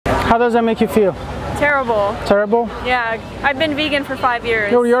How does that make you feel? Terrible. Terrible? Yeah, I've been vegan for 5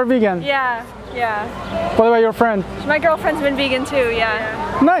 years. You're vegan? Yeah, yeah. What about your friend? My girlfriend's been vegan too,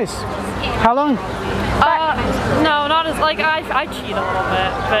 yeah. Nice. How long? No, not as, like, I cheat a little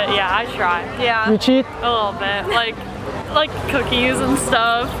bit, but yeah, I try. Yeah. You cheat? A little bit, like cookies and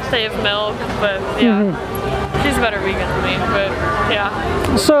stuff. They have milk, but yeah. She's a better vegan than me, but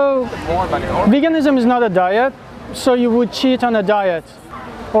yeah. So, veganism is not a diet, so you would cheat on a diet.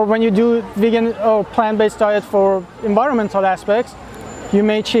 Or when you do vegan or plant-based diet for environmental aspects, you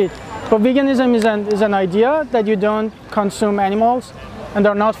may cheat. But veganism is an idea that you don't consume animals, and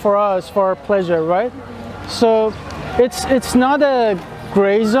they're not for us, for our pleasure, right? So it's not a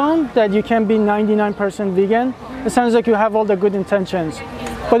gray zone that you can be 99% vegan. It sounds like you have all the good intentions.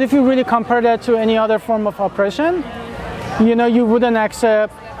 But if you really compare that to any other form of oppression, you know, you wouldn't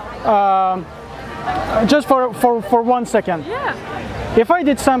accept, just for 1 second. Yeah. If I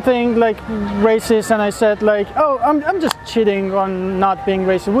did something like racist and I said like, oh, I'm just cheating on not being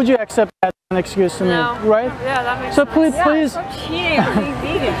racist, would you accept that as an excuse to me, right? Yeah, that makes so sense. Please, stop cheating on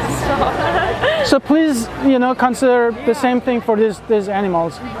being vegan. Stop. So please, you know, consider the same thing for these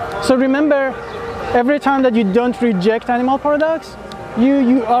animals. So remember, every time that you don't reject animal products,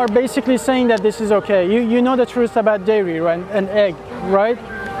 you are basically saying that this is okay. You know the truth about dairy, right, and egg, right?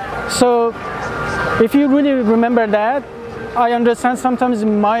 So if you really remember that, I understand sometimes it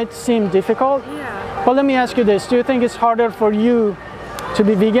might seem difficult, but let me ask you this. Do you think it's harder for you to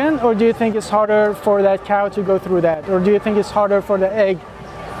be vegan, or do you think it's harder for that cow to go through that? Or do you think it's harder for the egg,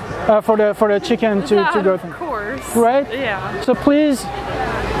 for the chicken to go through? Of course. Right? Yeah. So please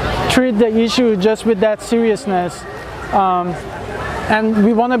treat the issue just with that seriousness. And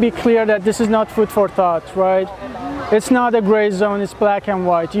we want to be clear that this is not food for thought, right? It's not a gray zone, it's black and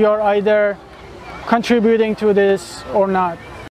white. You're either contributing to this or not.